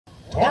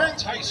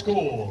Torrance High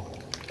School.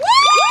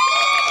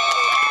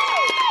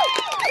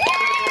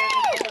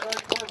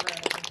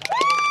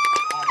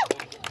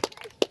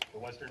 The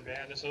Western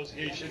Band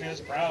Association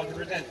is proud to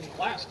present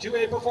Class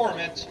 2A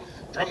performance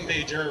from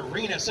Major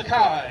Rena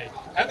Sakai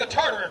and the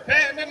Tartar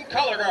Band and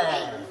Color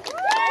Guard.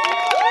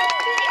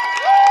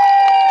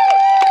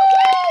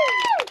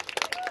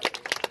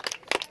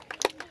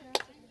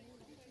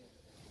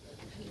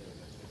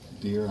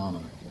 Dear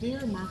Anna.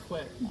 Dear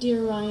Marquette.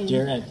 Dear Ryan.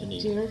 Dear Anthony.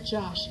 Dear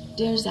Josh.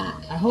 Dear Zach.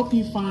 I hope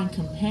you find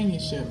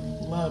companionship,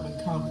 love, and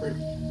comfort.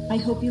 I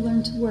hope you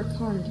learn to work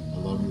hard. I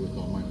love you with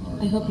all my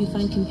heart. I hope you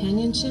find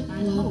companionship,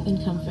 love,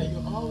 and comfort.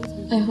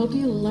 I hope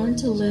you learn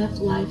to live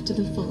life to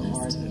the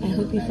fullest. I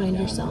hope you find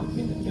yourself,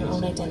 your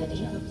own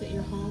identity.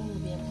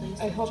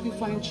 I hope you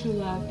find true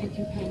love and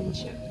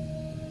companionship.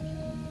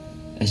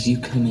 As you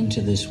come into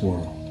this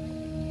world,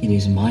 it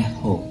is my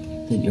hope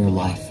that your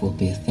life will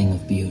be a thing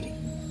of beauty.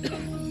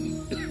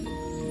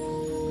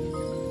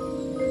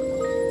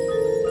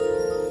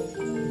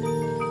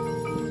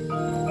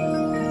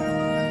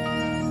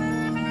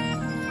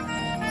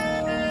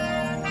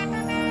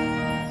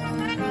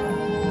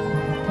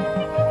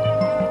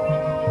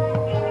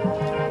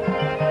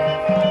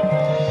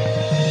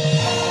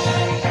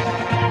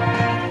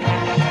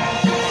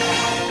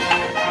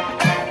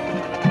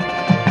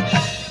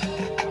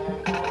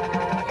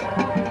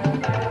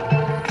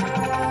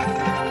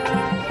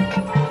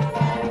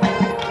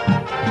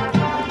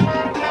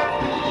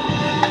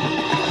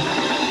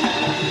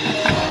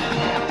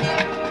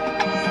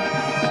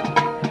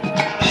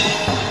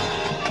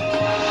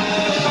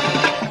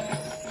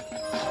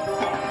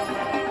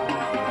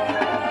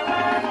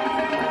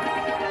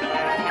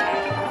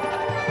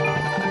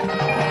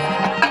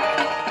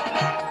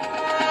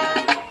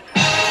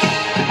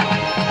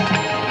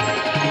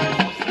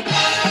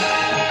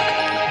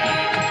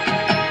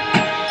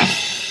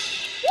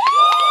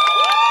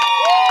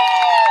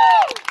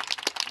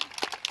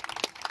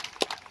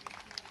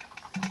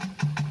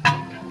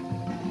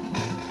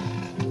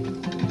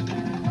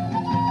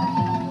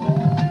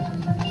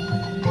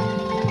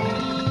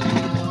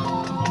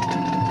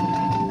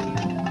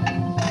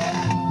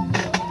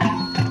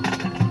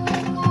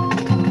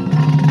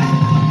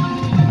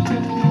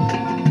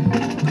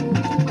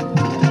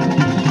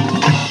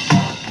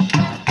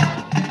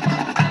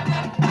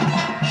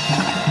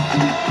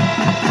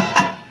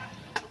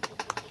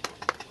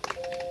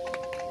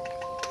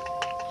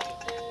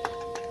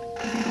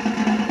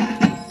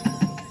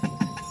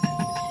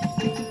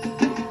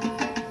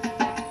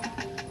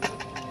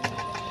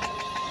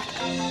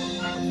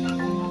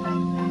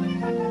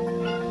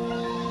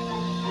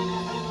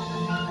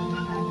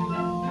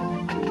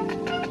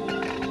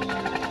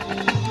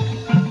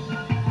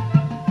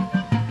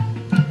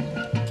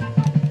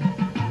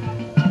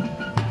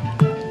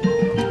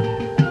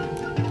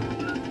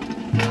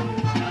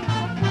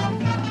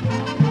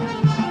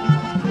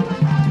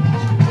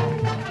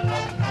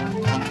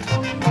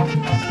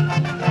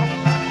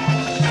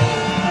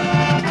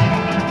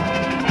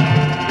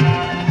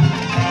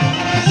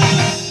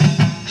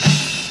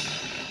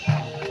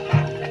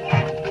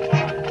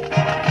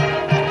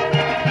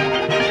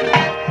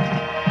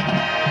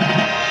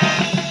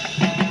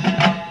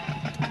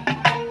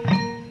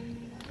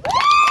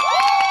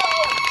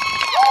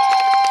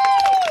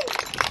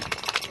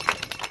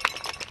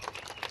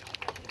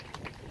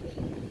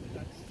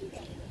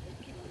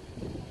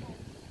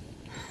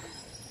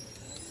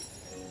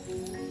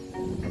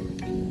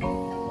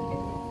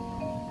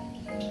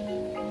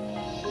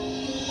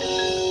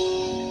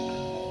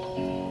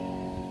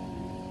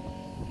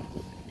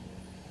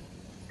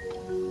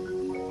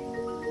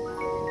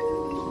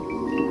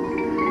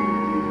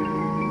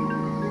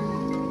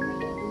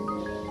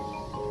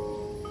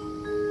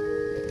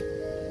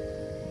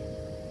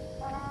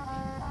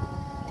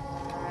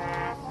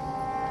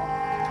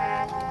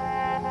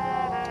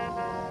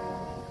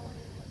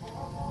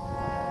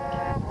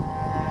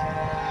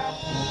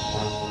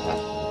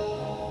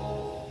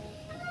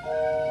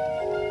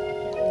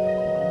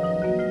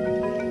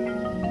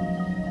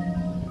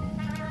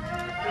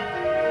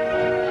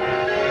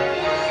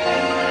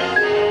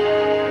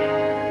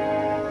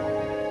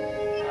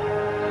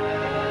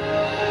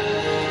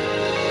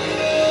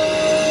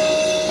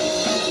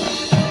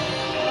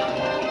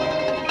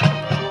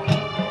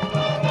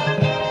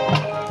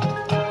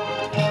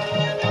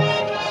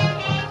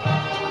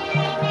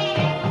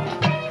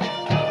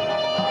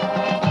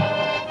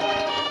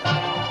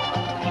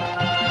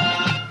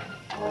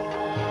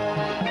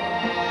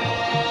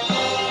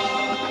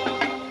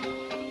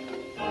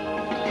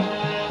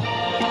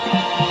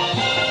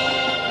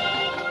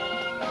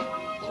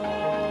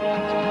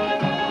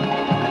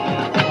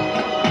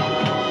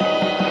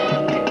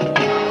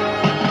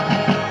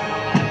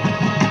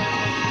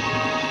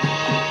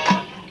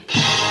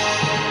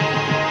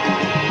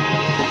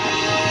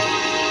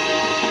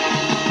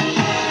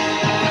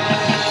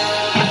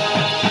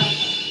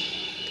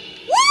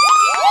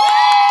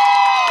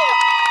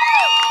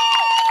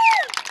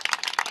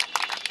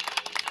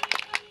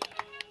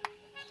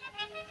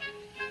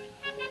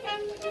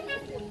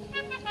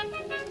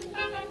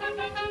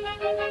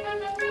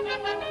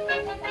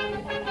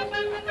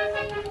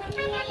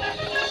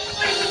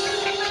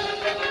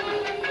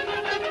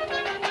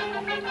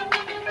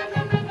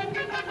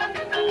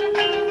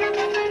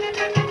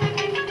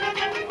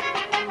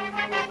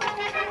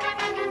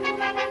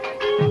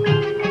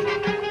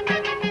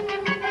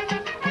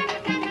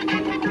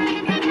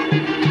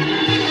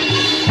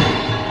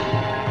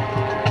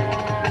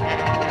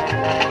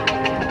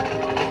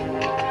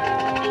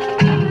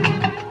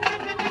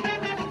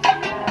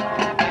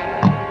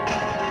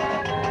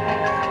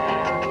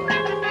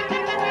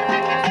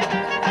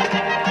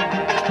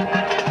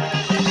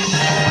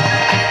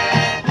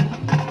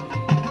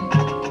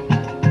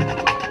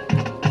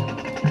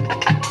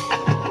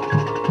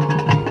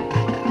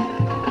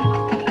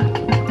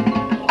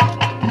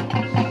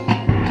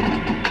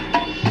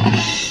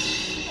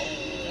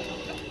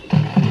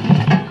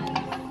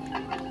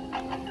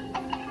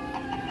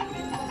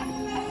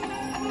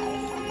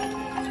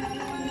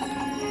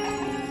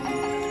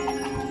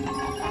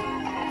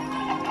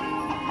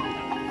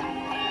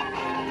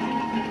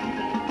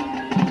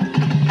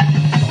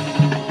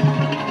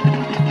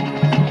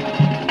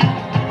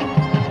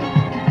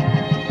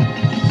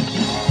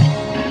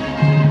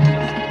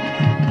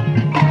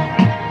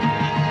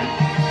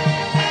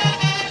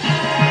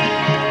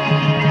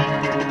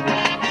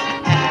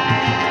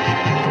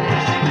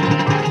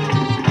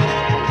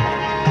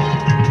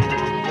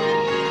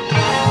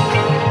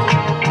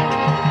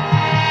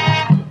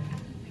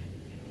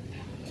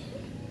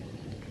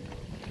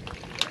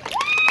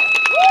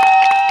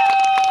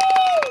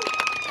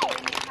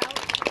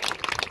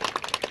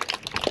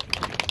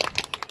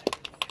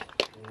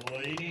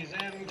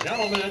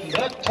 gentlemen,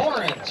 the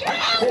Torrance High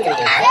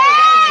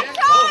School